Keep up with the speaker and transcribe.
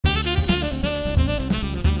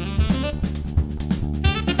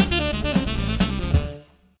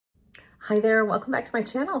Hi there, welcome back to my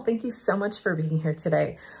channel. Thank you so much for being here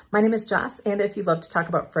today. My name is Joss, and if you love to talk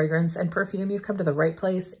about fragrance and perfume, you've come to the right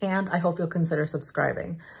place, and I hope you'll consider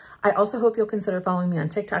subscribing. I also hope you'll consider following me on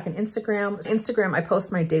TikTok and Instagram. Instagram, I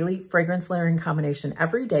post my daily fragrance layering combination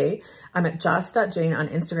every day. I'm at joss.jane on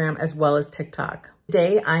Instagram as well as TikTok.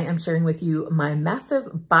 Today, I am sharing with you my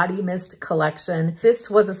massive body mist collection. This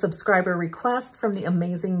was a subscriber request from the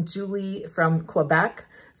amazing Julie from Quebec.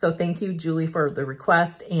 So thank you, Julie, for the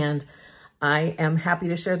request, and I am happy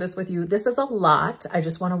to share this with you. This is a lot. I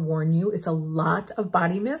just want to warn you, it's a lot of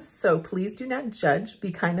body mist, so please do not judge. Be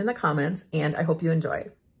kind in the comments, and I hope you enjoy.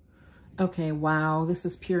 Okay, wow, this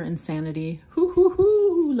is pure insanity.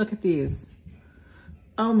 Hoo, look at these.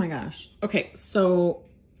 Oh my gosh. Okay, so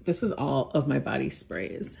this is all of my body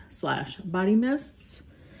sprays slash body mists.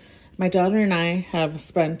 My daughter and I have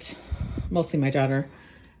spent, mostly my daughter,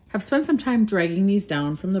 have spent some time dragging these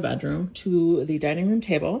down from the bedroom to the dining room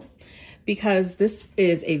table because this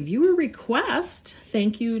is a viewer request.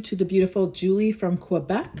 Thank you to the beautiful Julie from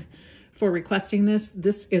Quebec for requesting this.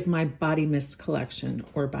 This is my body mist collection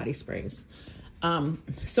or body sprays.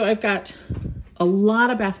 So I've got a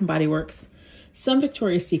lot of Bath & Body Works, some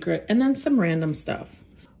Victoria's Secret, and then some random stuff.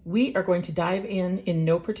 We are going to dive in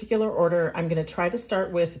no particular order. I'm going to try to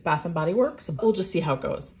start with Bath & Body Works. We'll just see how it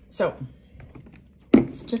goes. So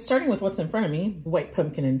just starting with what's in front of me, White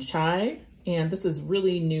Pumpkin and Chai. And this is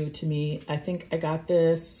really new to me. I think I got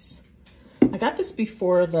this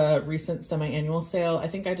before the recent semi-annual sale. I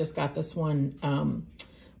think I just got this one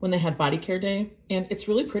when they had Body Care Day, and it's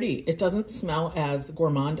really pretty. It doesn't smell as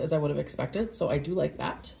gourmand as I would have expected, so I do like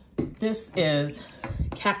that. This is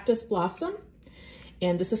Cactus Blossom,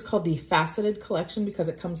 and this is called the Faceted Collection because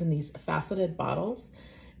it comes in these faceted bottles.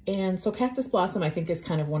 And so Cactus Blossom, I think, is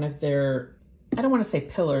kind of one of their, I don't want to say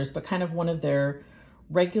pillars, but kind of one of their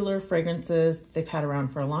regular fragrances they've had around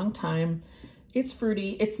for a long time. It's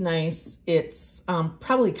fruity, it's nice. It's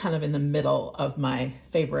probably kind of in the middle of my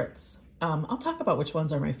favorites. I'll talk about which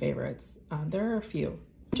ones are my favorites. There are a few.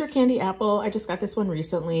 Winter Candy Apple, I just got this one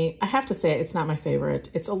recently. I have to say it's not my favorite.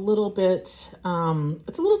 It's a little bit, it's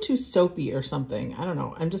a little too soapy or something. I don't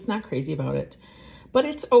know, I'm just not crazy about it, but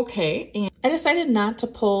it's okay. And I decided not to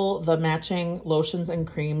pull the matching lotions and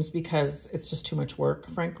creams because it's just too much work,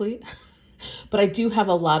 frankly. But I do have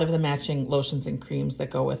a lot of the matching lotions and creams that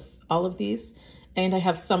go with all of these. And I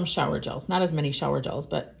have some shower gels, not as many shower gels,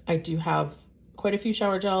 but I do have quite a few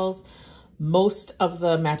shower gels, most of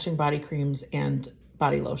the matching body creams and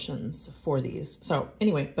body lotions for these. So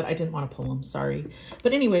anyway, but I didn't want to pull them, sorry.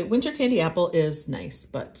 But anyway, Winter Candy Apple is nice,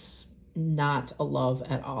 but not a love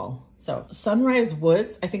at all. So Sunrise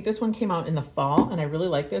Woods, I think this one came out in the fall and I really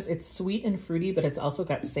like this. It's sweet and fruity, but it's also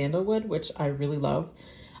got sandalwood, which I really love.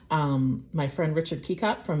 My friend Richard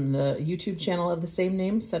Peacock from the YouTube channel of the same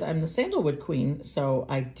name said I'm the sandalwood queen. So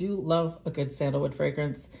I do love a good sandalwood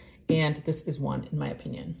fragrance, and this is one in my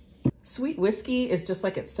opinion. Sweet Whiskey is just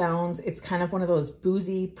like it sounds. It's kind of one of those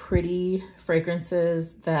boozy, pretty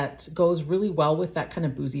fragrances that goes really well with that kind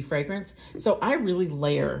of boozy fragrance. So I really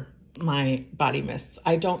layer my body mists.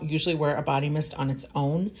 I don't usually wear a body mist on its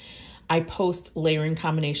own. I post layering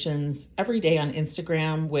combinations every day on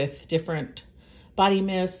Instagram with different body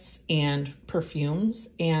mists and perfumes.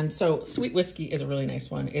 And so Sweet Whiskey is a really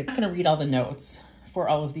nice one. I'm not going to read all the notes for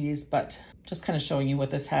all of these, but just kind of showing you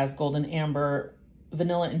what this has. Golden amber,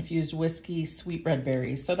 vanilla infused whiskey, sweet red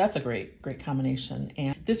berries. So that's a great combination.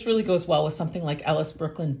 And this really goes well with something like Ellis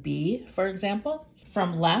Brooklyn Bee, for example.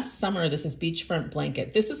 From last summer, this is Beachfront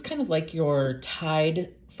Blanket. This is kind of like your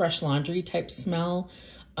Tide fresh laundry type smell.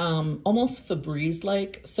 Almost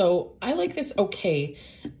Febreze-like. So I like this okay.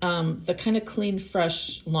 The kind of clean,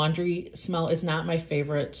 fresh laundry smell is not my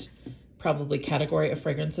favorite, probably, category of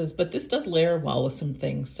fragrances, but this does layer well with some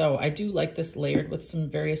things. So I do like this layered with some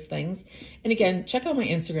various things. And again, check out my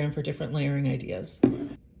Instagram for different layering ideas.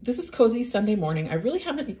 This is Cozy Sunday Morning. I really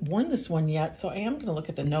haven't worn this one yet, so I am going to look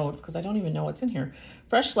at the notes because I don't even know what's in here.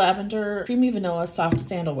 Fresh lavender, creamy vanilla, soft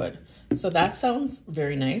sandalwood. So that sounds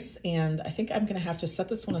very nice, and I think I'm going to have to set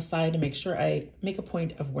this one aside to make sure I make a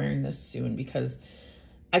point of wearing this soon because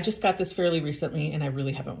I just got this fairly recently and I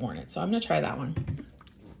really haven't worn it. So I'm going to try that one.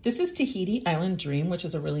 This is Tahiti Island Dream, which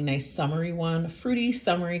is a really nice summery one. Fruity,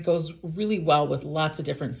 summery, goes really well with lots of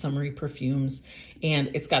different summery perfumes, and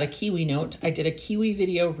it's got a kiwi note. I did a kiwi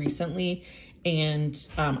video recently, and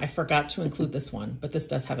I forgot to include this one, but this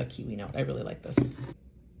does have a kiwi note. I really like this.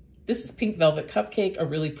 This is Pink Velvet Cupcake, a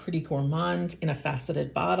really pretty gourmand in a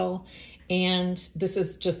faceted bottle. And this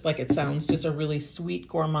is just like it sounds, just a really sweet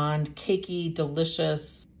gourmand, cakey,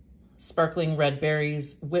 delicious, sparkling red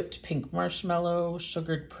berries, whipped pink marshmallow,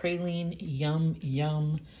 sugared praline, yum,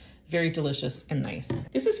 yum, very delicious and nice.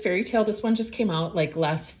 This is Fairy Tale. This one just came out like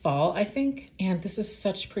last fall, I think. And this is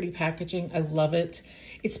such pretty packaging. I love it.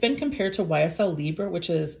 It's been compared to YSL Libre, which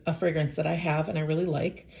is a fragrance that I have and I really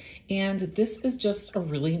like. And this is just a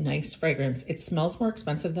really nice fragrance. It smells more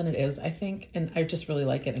expensive than it is, I think. And I just really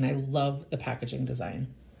like it. And I love the packaging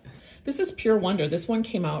design. This is Pure Wonder. This one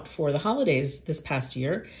came out for the holidays this past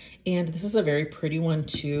year, and this is a very pretty one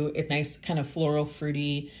too. It's nice, kind of floral,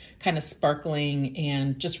 fruity, kind of sparkling,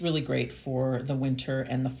 and just really great for the winter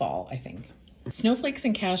and the fall, I think. Snowflakes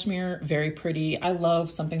and Cashmere, very pretty. I love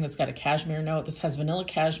something that's got a cashmere note. This has vanilla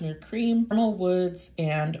cashmere cream, caramel woods,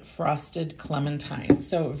 and frosted clementine.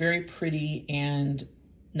 So very pretty and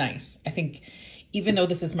nice. I think even though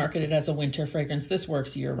this is marketed as a winter fragrance, this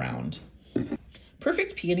works year round.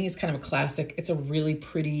 Perfect Peony is kind of a classic. It's a really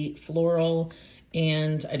pretty floral,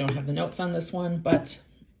 and I don't have the notes on this one, but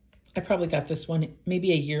I probably got this one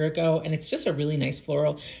maybe a year ago, and it's just a really nice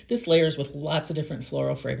floral. This layers with lots of different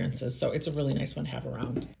floral fragrances, so it's a really nice one to have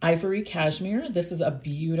around. Ivory Cashmere. This is a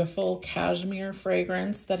beautiful cashmere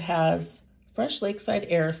fragrance that has fresh lakeside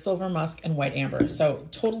air, silver musk, and white amber, so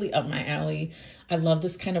totally up my alley. I love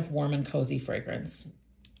this kind of warm and cozy fragrance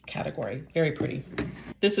category. Very pretty.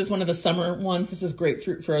 This is one of the summer ones. This is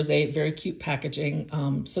Grapefruit Frosé, very cute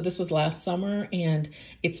packaging. So this was last summer, and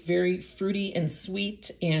it's very fruity and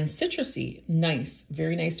sweet and citrusy. Nice,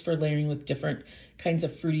 very nice for layering with different kinds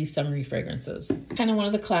of fruity, summery fragrances. Kind of one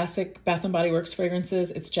of the classic Bath & Body Works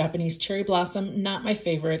fragrances. It's Japanese Cherry Blossom, not my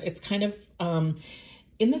favorite. It's kind of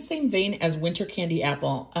in the same vein as Winter Candy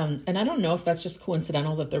Apple. And I don't know if that's just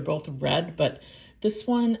coincidental that they're both red, but this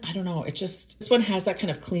one, I don't know, this one has that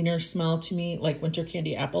kind of cleaner smell to me like Winter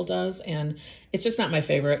Candy Apple does, and it's just not my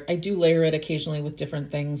favorite. I do layer it occasionally with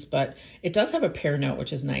different things, but it does have a pear note,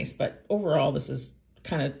 which is nice, but overall this is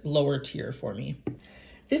kind of lower tier for me.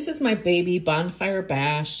 This is my baby Bonfire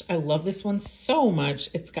Bash. I love this one so much.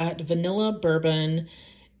 It's got vanilla bourbon,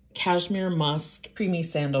 cashmere musk, creamy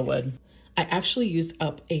sandalwood. I actually used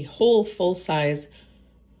up a whole full-size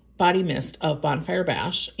body mist of Bonfire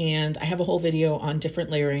Bash, and I have a whole video on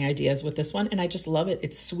different layering ideas with this one, and I just love it.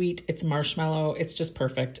 It's sweet, it's marshmallow, it's just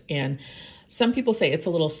perfect. And some people say it's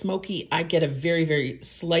a little smoky. I get a very, very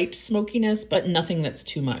slight smokiness, but nothing that's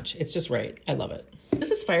too much. It's just right. I love it.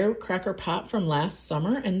 This is Firecracker Pop from last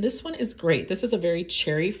summer, and this one is great. This is a very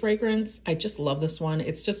cherry fragrance. I just love this one.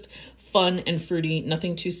 It's just fun and fruity,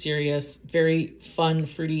 nothing too serious, very fun,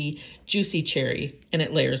 fruity, juicy cherry, and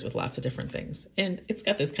it layers with lots of different things. And it's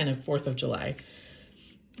got this kind of 4th of July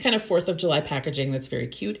packaging that's very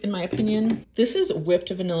cute in my opinion. This is Whipped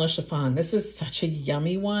Vanilla Chiffon. This is such a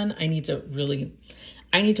yummy one. I need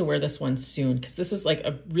to wear this one soon because this is like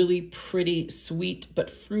a really pretty, sweet, but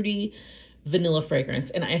fruity vanilla fragrance.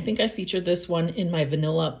 And I think I featured this one in my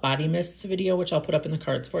vanilla body mists video, which I'll put up in the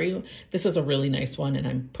cards for you. This is a really nice one, and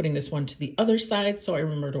I'm putting this one to the other side, so I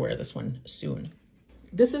remember to wear this one soon.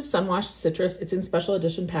 This is Sunwashed Citrus. It's in special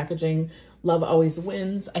edition packaging. Love always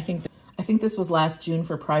wins. I think this was last June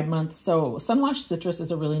for Pride Month. So Sunwashed Citrus is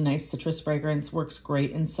a really nice citrus fragrance, works great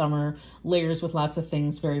in summer, layers with lots of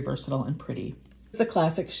things, very versatile and pretty. The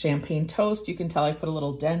classic Champagne Toast. You can tell I put a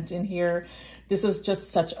little dent in here. This is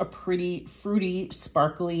just such a pretty, fruity,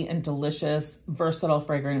 sparkly, and delicious, versatile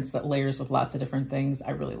fragrance that layers with lots of different things.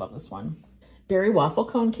 I really love this one. Berry Waffle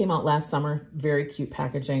Cone came out last summer. Very cute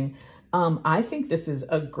packaging. I think this is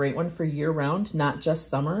a great one for year-round, not just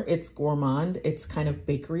summer. It's gourmand. It's kind of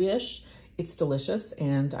bakery-ish. It's delicious,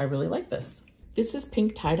 and I really like this. This is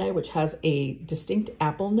Pink Tie-Dye, which has a distinct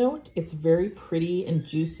apple note. It's very pretty and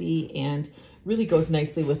juicy and really goes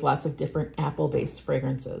nicely with lots of different apple-based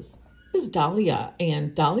fragrances. This is Dahlia,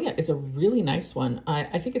 and Dahlia is a really nice one.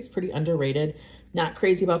 I think it's pretty underrated. Not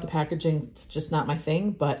crazy about the packaging. It's just not my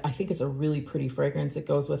thing, but I think it's a really pretty fragrance. It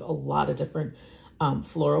goes with a lot of different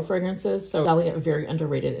floral fragrances. So Dahlia, very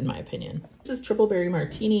underrated in my opinion. This is Triple Berry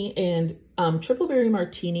Martini, and Triple Berry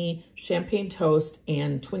Martini, Champagne Toast,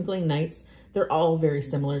 and Twinkling Nights, they're all very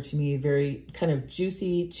similar to me. Very kind of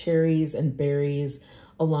juicy cherries and berries,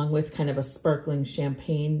 along with kind of a sparkling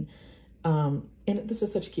champagne. And this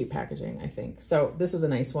is such cute packaging, I think. So this is a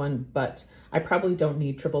nice one, but I probably don't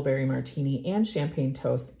need Triple Berry Martini and Champagne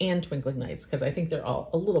Toast and Twinkling Nights because I think they're all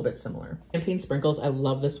a little bit similar. Champagne Sprinkles, I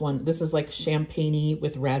love this one. This is like champagne-y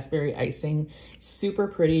with raspberry icing. Super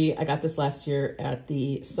pretty. I got this last year at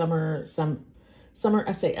the summer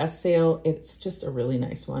SAS sale. It's just a really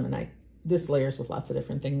nice one, and this layers with lots of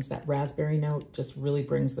different things. That raspberry note just really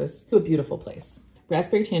brings this to a beautiful place.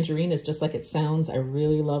 Raspberry Tangerine is just like it sounds. I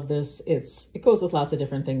really love this. It goes with lots of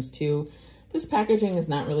different things too. This packaging is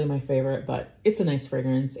not really my favorite, but it's a nice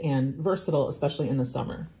fragrance and versatile, especially in the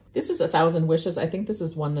summer. This is 1,000 Wishes. I think this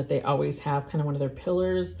is one that they always have, kind of one of their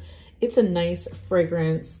pillars. It's a nice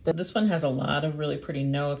fragrance. This one has a lot of really pretty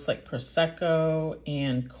notes like Prosecco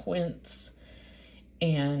and quince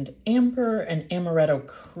and amber and amaretto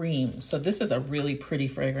cream. So this is a really pretty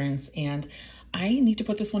fragrance, and I need to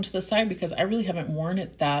put this one to the side because I really haven't worn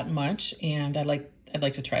it that much, and I'd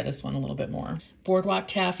like to try this one a little bit more. Boardwalk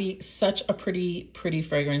Taffy, such a pretty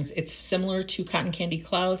fragrance. It's similar to Cotton Candy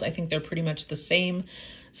Clouds. I think they're pretty much the same.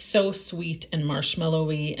 So sweet and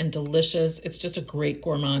marshmallowy and delicious. It's just a great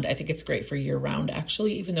gourmand. I think it's great for year round,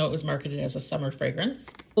 actually, even though it was marketed as a summer fragrance.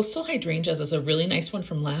 Coastal Hydrangeas is a really nice one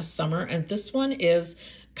from last summer, and this one is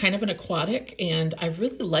kind of an aquatic, and I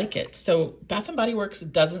really like it. So Bath & Body Works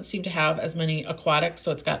doesn't seem to have as many aquatics,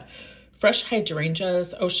 so it's got fresh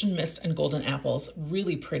hydrangeas, ocean mist, and golden apples.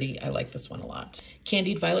 Really pretty. I like this one a lot.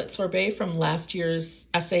 Candied Violet Sorbet from last year's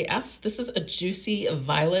SAS. This is a juicy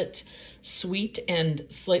violet, sweet and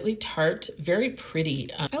slightly tart. Very pretty.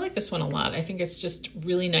 I like this one a lot. I think it's just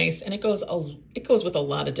really nice, and it goes with a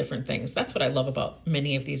lot of different things. That's what I love about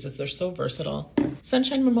many of these, is they're so versatile.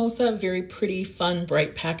 Sunshine Mimosa, very pretty, fun,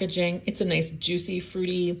 bright packaging. It's a nice juicy,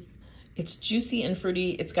 fruity. It's juicy and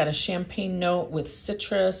fruity. It's got a champagne note with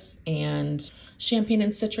citrus and champagne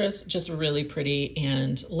and citrus, just really pretty,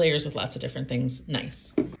 and layers with lots of different things.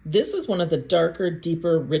 Nice. This is one of the darker,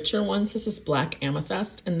 deeper, richer ones. This is Black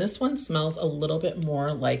Amethyst, and this one smells a little bit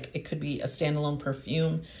more like it could be a standalone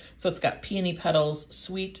perfume. So it's got peony petals,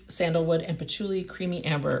 sweet sandalwood, and patchouli, creamy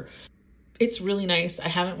amber. It's really nice. I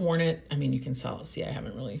haven't worn it. I mean, you can see I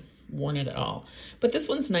haven't really worn it at all, but this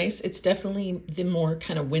one's nice. It's definitely the more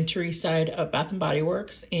kind of wintry side of Bath & Body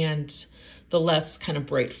Works and the less kind of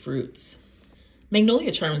bright fruits.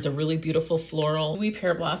 Magnolia Charm is a really beautiful floral. Dewy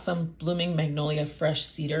Pear Blossom, Blooming Magnolia, Fresh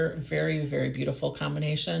Cedar. Very beautiful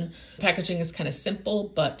combination. Packaging is kind of simple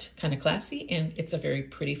but kind of classy, and it's a very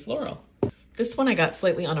pretty floral. This one I got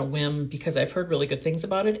slightly on a whim because I've heard really good things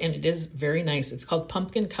about it, and it is very nice. It's called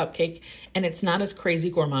Pumpkin Cupcake, and it's not as crazy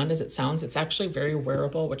gourmand as it sounds. It's actually very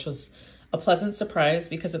wearable, which was a pleasant surprise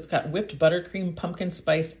because it's got whipped buttercream, pumpkin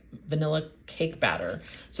spice, vanilla cake batter.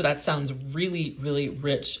 So that sounds really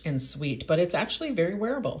rich and sweet, but it's actually very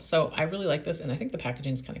wearable. So I really like this, and I think the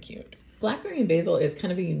packaging is kind of cute. Blackberry and Basil is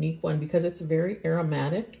kind of a unique one because it's very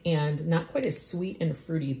aromatic and not quite as sweet and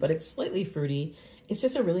fruity, but it's slightly fruity. It's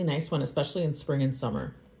just a really nice one, especially in spring and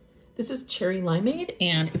summer. This is Cherry Limeade,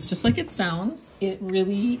 and it's just like it sounds. It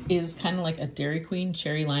really is kind of like a Dairy Queen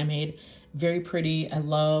Cherry Limeade. Very pretty. I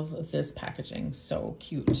love this packaging. So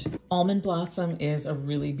cute. Almond Blossom is a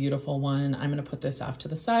really beautiful one. I'm going to put this off to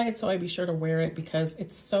the side so I'd be sure to wear it because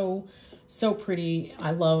it's so pretty.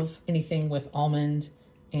 I love anything with almond,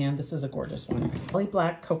 and this is a gorgeous one. Holly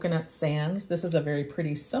Black Coconut Sands. This is a very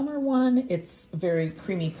pretty summer one. It's very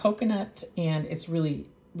creamy coconut, and it's really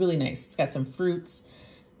nice. It's got some fruits,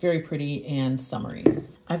 very pretty and summery.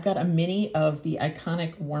 I've got a mini of the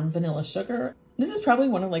iconic Warm Vanilla Sugar. This is probably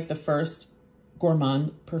one of like the first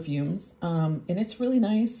gourmand perfumes, and it's really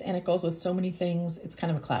nice, and it goes with so many things. It's kind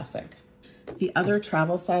of a classic. The other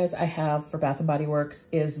travel size I have for Bath & Body Works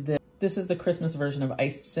is this is the Christmas version of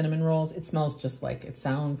Iced Cinnamon Rolls. It smells just like it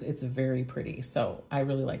sounds. It's very pretty. So I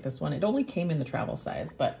really like this one. It only came in the travel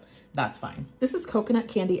size, but that's fine. This is Coconut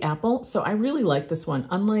Candy Apple. So I really like this one.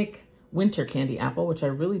 Unlike Winter Candy Apple, which I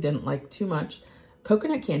really didn't like too much,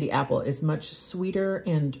 Coconut Candy Apple is much sweeter,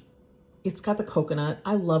 and it's got the coconut.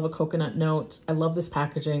 I love a coconut note. I love this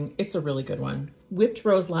packaging. It's a really good one. Whipped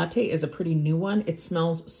Rose Latte is a pretty new one. It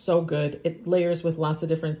smells so good. It layers with lots of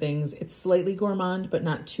different things. It's slightly gourmand, but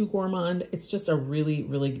not too gourmand. It's just a really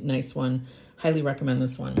nice one. Highly recommend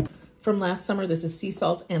this one. From last summer, this is Sea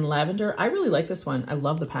Salt and Lavender. I really like this one. I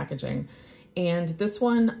love the packaging. And this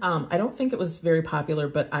one, I don't think it was very popular,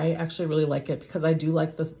 but I actually really like it because I do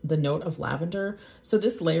like the note of lavender. So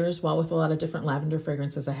this layers well with a lot of different lavender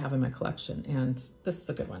fragrances I have in my collection. And this is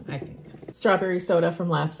a good one, I think. Strawberry Soda from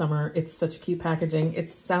last summer. It's such cute packaging. It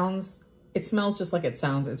smells just like it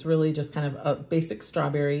sounds. It's really just kind of a basic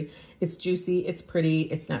strawberry. It's juicy, it's pretty,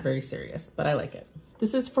 it's not very serious, but I like it.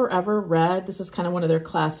 This is Forever Red. This is kind of one of their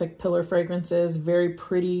classic pillar fragrances. Very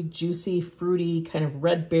pretty, juicy, fruity, kind of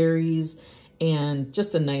red berries, and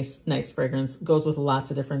just a nice fragrance. Goes with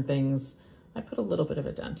lots of different things. I put a little bit of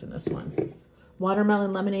a dent in this one.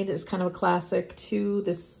 Watermelon Lemonade is kind of a classic too.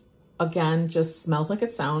 This, again, just smells like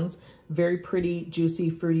it sounds. Very pretty,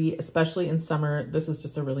 juicy, fruity, especially in summer. This is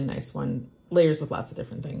just a really nice one. Layers with lots of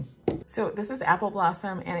different things. So this is Apple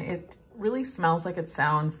Blossom, and it really smells like it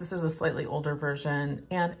sounds. This is a slightly older version,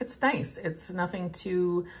 and it's nice. It's nothing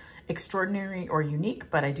too extraordinary or unique,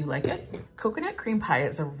 but I do like it. Coconut cream pie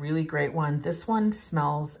is a really great one. This one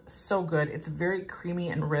smells so good. It's very creamy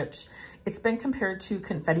and rich. It's been compared to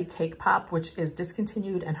confetti cake pop, which is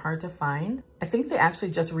discontinued and hard to find. I think they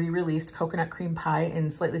actually just re-released coconut cream pie in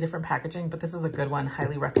slightly different packaging, but this is a good one,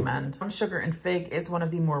 highly recommend. Brown sugar and fig is one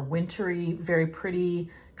of the more wintry, very pretty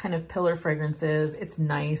kind of pillar fragrances. It's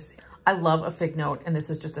nice. I love a fig note, and this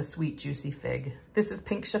is just a sweet, juicy fig. This is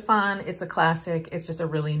pink chiffon. It's a classic. It's just a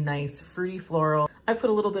really nice, fruity floral. I've put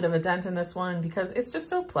a little bit of a dent in this one because it's just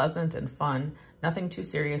so pleasant and fun. Nothing too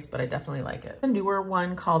serious, but I definitely like it. A newer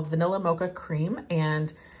one called Vanilla Mocha Cream,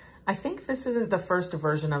 and I think this isn't the first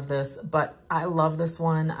version of this, but I love this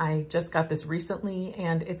one. I just got this recently,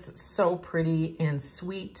 and it's so pretty and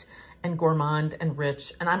sweet and gourmand and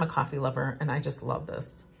rich, and I'm a coffee lover, and I just love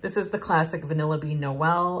this. This is the classic Vanilla Bean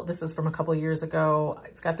Noel. This is from a couple years ago.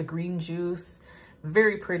 It's got the green juice,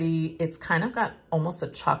 very pretty. It's kind of got almost a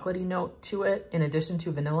chocolatey note to it in addition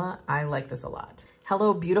to vanilla. I like this a lot.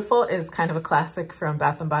 Hello Beautiful is kind of a classic from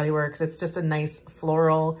Bath & Body Works. It's just a nice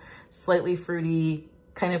floral, slightly fruity,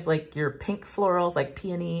 kind of like your pink florals like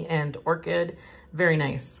peony and orchid. Very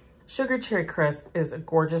nice. Sugar Cherry Crisp is a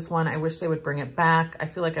gorgeous one. I wish they would bring it back. I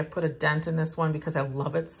feel like I've put a dent in this one because I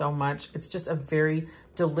love it so much. It's just a very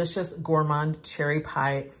delicious gourmand cherry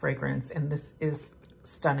pie fragrance, and this is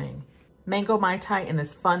stunning. Mango Mai Tai in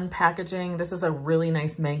this fun packaging. This is a really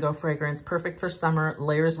nice mango fragrance, perfect for summer,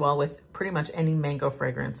 layers well with pretty much any mango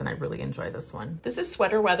fragrance, and I really enjoy this one. This is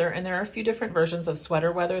Sweater Weather, and there are a few different versions of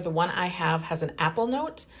Sweater Weather. The one I have has an apple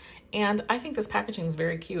note, and I think this packaging is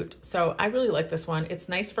very cute. So I really like this one. It's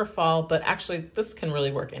nice for fall, but actually this can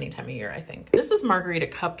really work any time of year, I think. This is Margarita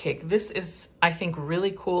Cupcake. This is, I think,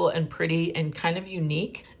 really cool and pretty and kind of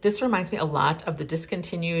unique. This reminds me a lot of the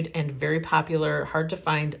discontinued and very popular, hard to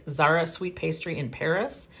find Zara sweet pastry in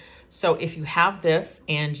Paris. So if you have this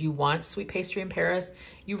and you want sweet pastry in Paris,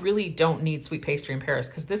 you really don't need sweet pastry in Paris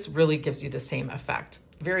because this really gives you the same effect.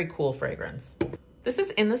 Very cool fragrance. This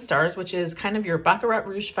is In the Stars, which is kind of your Baccarat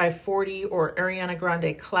Rouge 540 or Ariana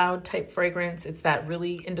Grande Cloud type fragrance. It's that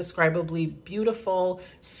really indescribably beautiful,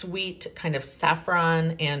 sweet kind of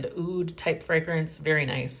saffron and oud type fragrance. Very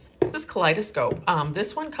nice. This is Kaleidoscope.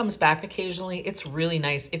 This one comes back occasionally. It's really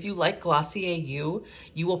nice. If you like Glossier You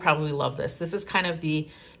will probably love this. This is kind of the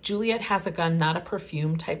Juliet Has a Gun, Not a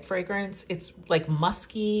Perfume type fragrance. It's like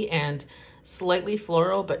musky and slightly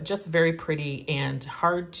floral, but just very pretty and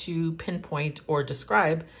hard to pinpoint or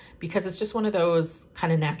describe because it's just one of those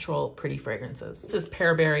kind of natural, pretty fragrances. This is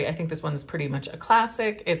Pear Berry. I think this one is pretty much a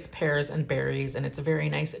classic. It's pears and berries, and it's a very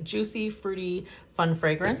nice, juicy, fruity, fun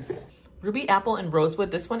fragrance. Ruby Apple and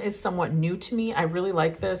Rosewood. This one is somewhat new to me. I really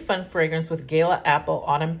like this. Fun fragrance with Gala Apple,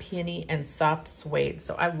 Autumn Peony, and Soft Suede.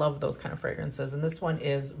 So I love those kind of fragrances, and this one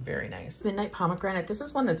is very nice. Midnight Pomegranate. This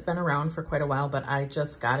is one that's been around for quite a while, but I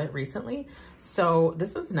just got it recently. So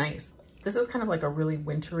this is nice. This is kind of like a really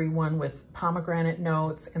wintry one with pomegranate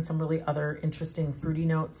notes and some really other interesting fruity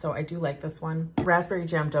notes. So I do like this one. Raspberry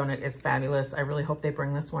Jam Donut is fabulous. I really hope they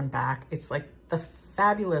bring this one back. It's like the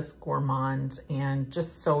fabulous gourmand and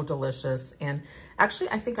just so delicious. And actually,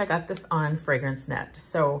 I think I got this on FragranceNet.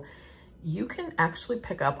 So you can actually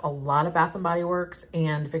pick up a lot of Bath & Body Works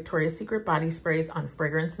and Victoria's Secret body sprays on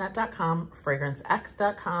fragrancenet.com,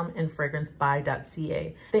 fragrancex.com, and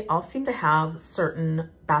fragrancebuy.ca. They all seem to have certain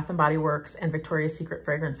Bath & Body Works and Victoria's Secret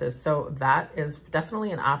fragrances. So that is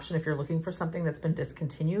definitely an option if you're looking for something that's been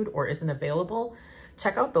discontinued or isn't available.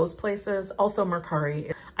 Check out those places. Also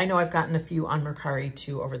Mercari. I know I've gotten a few on Mercari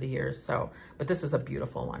too over the years, but this is a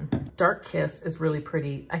beautiful one. Dark Kiss is really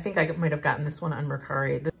pretty. I think I might have gotten this one on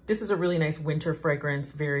Mercari. This is a really nice winter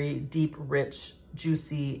fragrance, very deep, rich,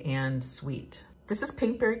 juicy, and sweet. This is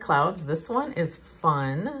Pinkberry Clouds. This one is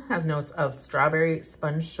fun. Has notes of strawberry,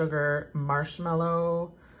 sponge sugar,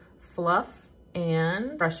 marshmallow, fluff,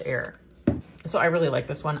 and fresh air. So I really like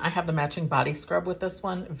this one. I have the matching body scrub with this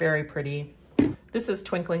one. Very pretty. This is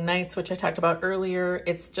Twinkling Nights, which I talked about earlier.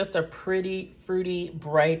 It's just a pretty, fruity,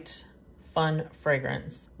 bright, fun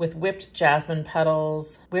fragrance with whipped jasmine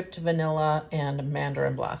petals, whipped vanilla, and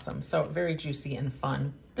mandarin blossom. So very juicy and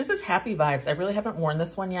fun. This is Happy Vibes. I really haven't worn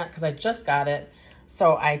this one yet because I just got it.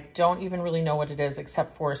 So I don't even really know what it is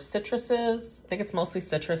except for citruses. I think it's mostly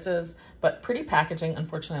citruses, but pretty packaging.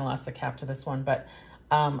 Unfortunately, I lost the cap to this one, but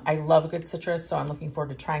I love a good citrus, so I'm looking forward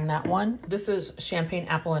to trying that one. This is Champagne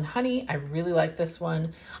Apple and Honey. I really like this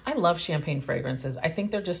one. I love champagne fragrances. I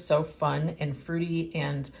think they're just so fun and fruity,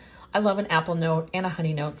 and I love an apple note and a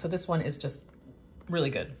honey note, so this one is just really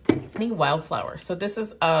good. Honey Wildflower. So this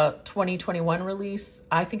is a 2021 release.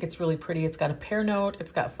 I think it's really pretty. It's got a pear note.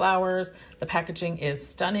 It's got flowers. The packaging is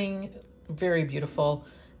stunning, very beautiful.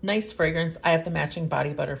 Nice fragrance. I have the matching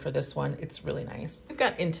body butter for this one. It's really nice. We've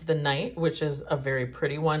got Into the Night, which is a very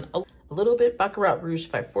pretty one. A little bit Baccarat Rouge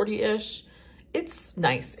 540-ish. It's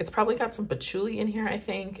nice. It's probably got some patchouli in here, I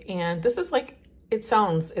think. And this is like, it's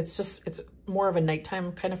more of a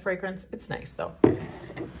nighttime kind of fragrance. It's nice though.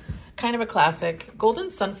 Kind of a classic. Golden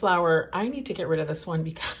Sunflower. I need to get rid of this one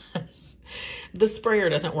because the sprayer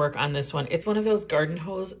doesn't work on this one. It's one of those garden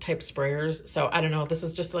hose type sprayers. So I don't know. This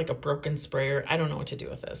is just like a broken sprayer. I don't know what to do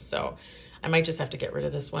with this. So I might just have to get rid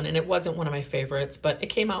of this one. And it wasn't one of my favorites, but it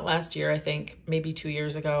came out last year, I think, maybe 2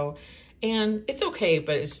 years ago. And it's okay,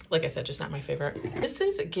 but it's, like I said, just not my favorite. This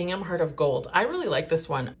is Gingham Heart of Gold. I really like this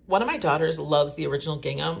one. One of my daughters loves the original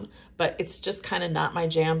Gingham, but it's just kind of not my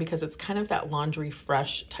jam because it's kind of that laundry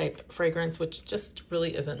fresh type fragrance, which just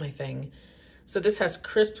really isn't my thing. So this has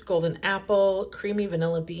crisp golden apple, creamy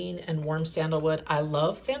vanilla bean, and warm sandalwood. I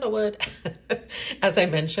love sandalwood, as I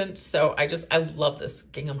mentioned. So I love this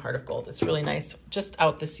Gingham Heart of Gold. It's really nice. Just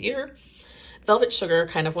out this year. Velvet Sugar,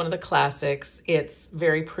 kind of one of the classics. It's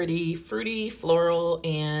very pretty, fruity, floral,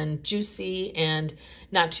 and juicy, and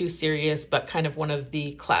not too serious, but kind of one of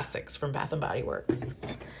the classics from Bath & Body Works.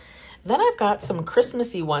 Then I've got some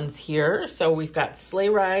Christmassy ones here. So we've got Sleigh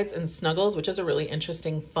Rides and Snuggles, which is a really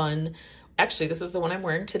interesting, fun. Actually, this is the one I'm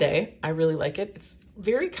wearing today. I really like it. It's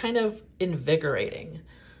very kind of invigorating.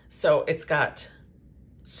 So it's got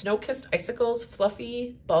snow-kissed icicles,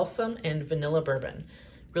 fluffy balsam, and vanilla bourbon.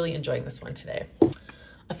 Really enjoying this one today.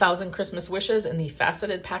 1,000 Christmas Wishes in the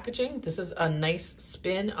faceted packaging. This is a nice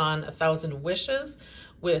spin on 1,000 Wishes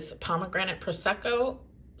with pomegranate prosecco,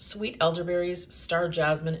 sweet elderberries, star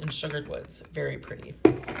jasmine, and sugared woods. Very pretty.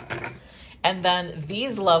 And then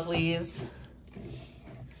these lovelies.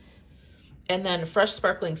 And then Fresh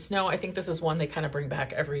Sparkling Snow. I think this is one they kind of bring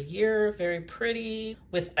back every year. Very pretty.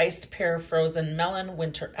 With iced pear, frozen melon,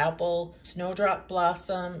 winter apple, snowdrop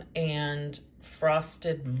blossom, and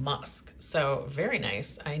frosted musk. So very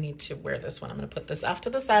nice. I need to wear this one. I'm going to put this off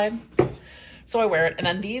to the side. So I wear it. And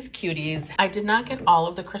then these cuties. I did not get all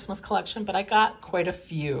of the Christmas collection, but I got quite a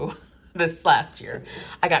few this last year.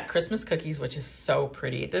 I got Christmas cookies, which is so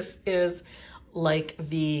pretty. This is like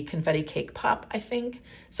the confetti cake pop, I think.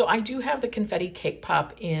 So I do have the confetti cake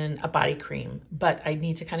pop in a body cream, but I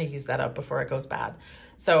need to kind of use that up before it goes bad.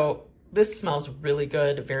 So this smells really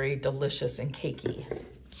good, very delicious and cakey.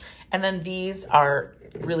 And then these are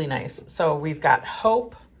really nice. So we've got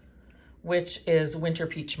Hope, which is Winter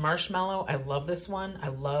Peach Marshmallow. I love this one. I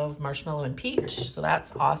love marshmallow and peach, so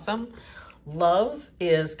that's awesome. Love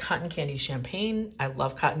is Cotton Candy Champagne. I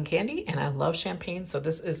love cotton candy and I love champagne, so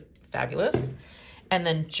this is fabulous. And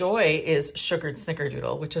then Joy is Sugared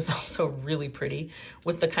Snickerdoodle, which is also really pretty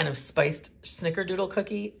with the kind of spiced Snickerdoodle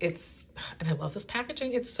cookie. And I love this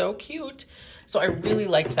packaging. It's so cute. So I really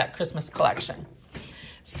liked that Christmas collection.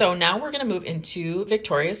 So now we're going to move into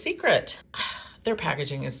Victoria's Secret. Their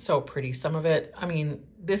packaging is so pretty. Some of it, I mean,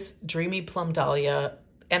 this Dreamy Plum Dahlia,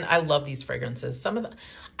 and I love these fragrances.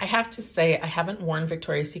 I have to say, I haven't worn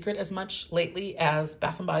Victoria's Secret as much lately as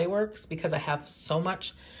Bath & Body Works because I have so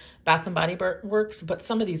much Bath & Body Works, but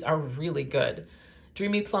some of these are really good.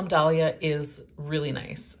 Dreamy Plum Dahlia is really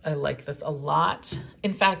nice. I like this a lot.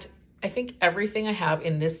 In fact, I think everything I have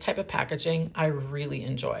in this type of packaging, I really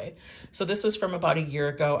enjoy. So this was from about a year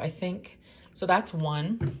ago, I think. So that's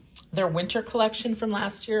one. Their winter collection from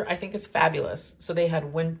last year, I think is fabulous. So they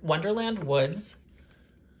had Wonderland Woods,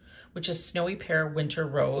 which is Snowy Pear Winter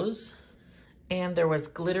Rose. And there was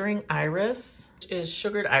Glittering Iris, which is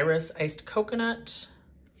Sugared Iris Iced Coconut.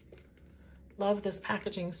 Love this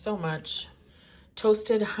packaging so much.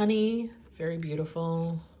 Toasted Honey, very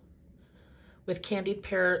beautiful. With Candied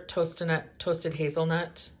Pear Toasted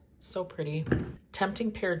Hazelnut, so pretty.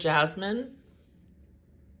 Tempting Pear Jasmine.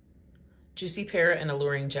 Juicy Pear and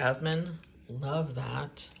Alluring Jasmine, love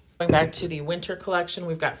that. Going back to the winter collection,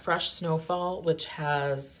 we've got Fresh Snowfall, which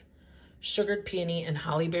has Sugared Peony and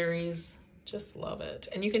Holly Berries. Just love it.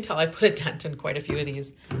 And you can tell I've put a dent in quite a few of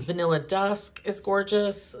these. Vanilla Dusk is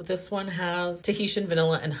gorgeous. This one has Tahitian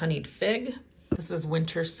Vanilla and Honeyed Fig. This is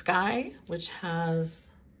Winter Sky, which has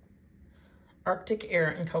Arctic Air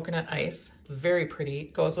and Coconut Ice. Very pretty.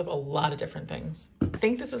 Goes with a lot of different things. I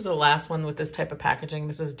think this is the last one with this type of packaging.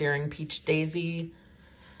 This is Daring Peach Daisy,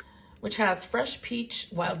 which has Fresh Peach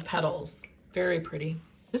Wild Petals. Very pretty.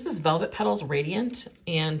 This is Velvet Petals Radiant,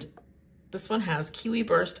 and this one has Kiwi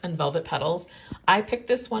Burst and Velvet Petals. I picked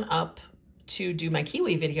this one up to do my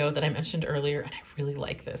kiwi video that I mentioned earlier, and I really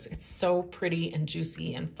like this. It's so pretty and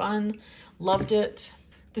juicy and fun. Loved it.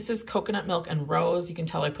 This is Coconut Milk and Rose. You can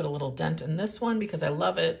tell I put a little dent in this one because I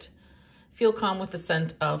love it. Feel calm with the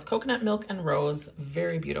scent of coconut milk and rose.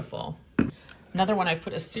 Very beautiful. Another one I've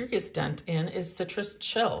put a serious dent in is Citrus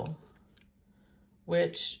Chill,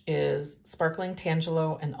 which is Sparkling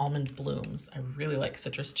Tangelo and Almond Blooms. I really like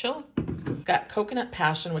Citrus Chill. Got Coconut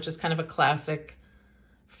Passion, which is kind of a classic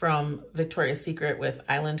from Victoria's Secret with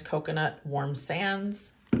Island Coconut Warm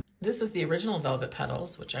Sands. This is the original Velvet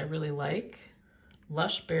Petals, which I really like.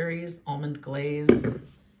 Lush Berries Almond Glaze.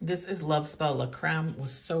 This is Love Spell La Creme,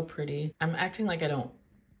 was so pretty. I'm acting like I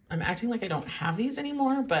don't have these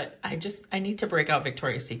anymore, but I need to break out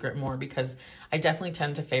Victoria's Secret more because I definitely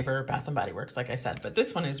tend to favor Bath & Body Works, like I said, but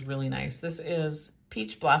this one is really nice. This is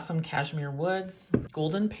Peach Blossom Cashmere Woods,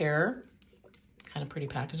 Golden Pear, kind of pretty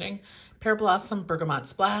packaging, Pear Blossom Bergamot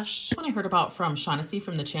Splash. This one I heard about from Shaughnessy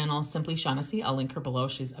from the channel Simply Shaughnessy. I'll link her below.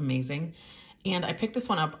 She's amazing. And I picked this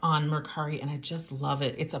one up on Mercari and I just love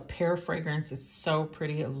it. It's a pear fragrance. It's so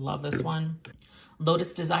pretty. I love this one.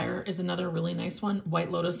 Lotus Desire is another really nice one.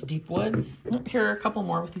 White Lotus Deep Woods. Here are a couple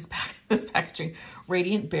more with this packaging.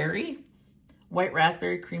 Radiant Berry, White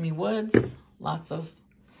Raspberry Creamy Woods. Lots of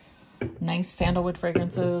nice sandalwood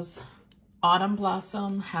fragrances. Autumn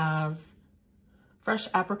Blossom has Fresh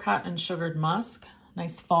Apricot and Sugared Musk.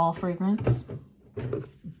 Nice fall fragrance.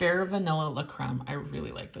 Bare Vanilla La Creme. I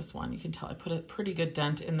really like this one. You can tell I put a pretty good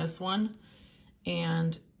dent in this one.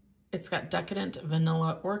 And it's got Decadent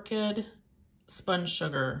Vanilla Orchid, Sponge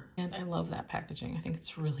Sugar, and I love that packaging. I think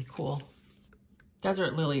it's really cool.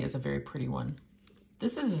 Desert Lily is a very pretty one.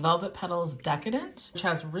 This is Velvet Petals Decadent, which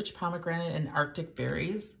has rich pomegranate and Arctic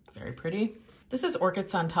berries. Very pretty. This is Orchid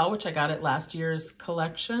Santal, which I got at last year's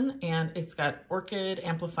collection, and it's got Orchid,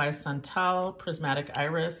 Amplifies Santal, Prismatic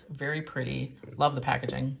Iris. Very pretty. Love the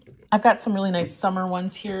packaging. I've got some really nice summer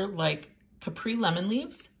ones here, like Capri Lemon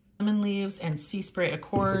Leaves and Sea Spray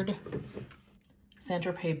Accord.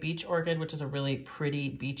 Saint-Tropez Beach Orchid, which is a really pretty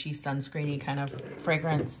beachy sunscreeny kind of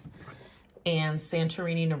fragrance. And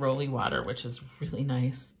Santorini Neroli Water, which is really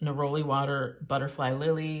nice. Neroli Water, Butterfly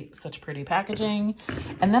Lily, such pretty packaging.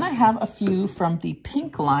 And then I have a few from the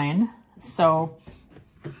pink line. So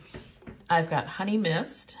I've got Honey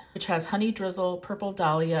Mist, which has Honey Drizzle, Purple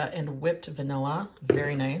Dahlia, and Whipped Vanilla.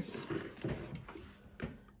 Very nice.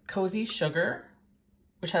 Cozy Sugar,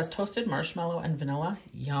 which has Toasted Marshmallow and Vanilla.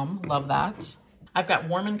 Yum, love that. I've got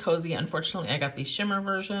Warm and Cozy. Unfortunately, I got the shimmer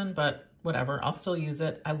version, but whatever, I'll still use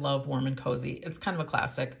it. I love Warm and Cozy. It's kind of a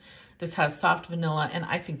classic. This has soft vanilla, and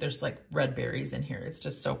I think there's like red berries in here. It's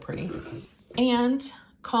just so pretty. And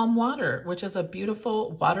Calm Water, which is a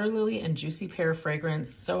beautiful water lily and juicy pear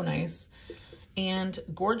fragrance. So nice and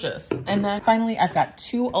gorgeous. And then finally, I've got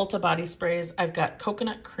two Ulta body sprays. I've got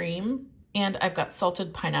Coconut Cream and I've got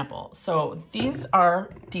Salted Pineapple. So these are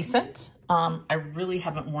decent. I really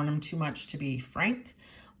haven't worn them too much, to be frank,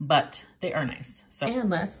 but they are nice. So, and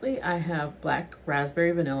lastly, I have Black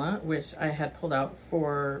Raspberry Vanilla, which I had pulled out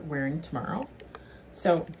for wearing tomorrow.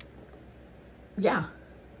 So yeah,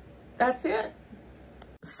 that's it.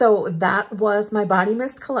 So that was my body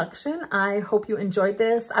mist collection. I hope you enjoyed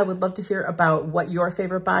this. I would love to hear about what your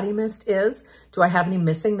favorite body mist is. Do I have any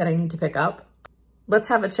missing that I need to pick up? Let's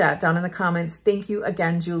have a chat down in the comments. Thank you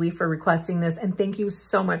again, Julie, for requesting this. And thank you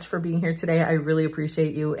so much for being here today. I really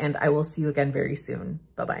appreciate you. And I will see you again very soon.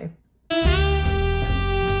 Bye-bye.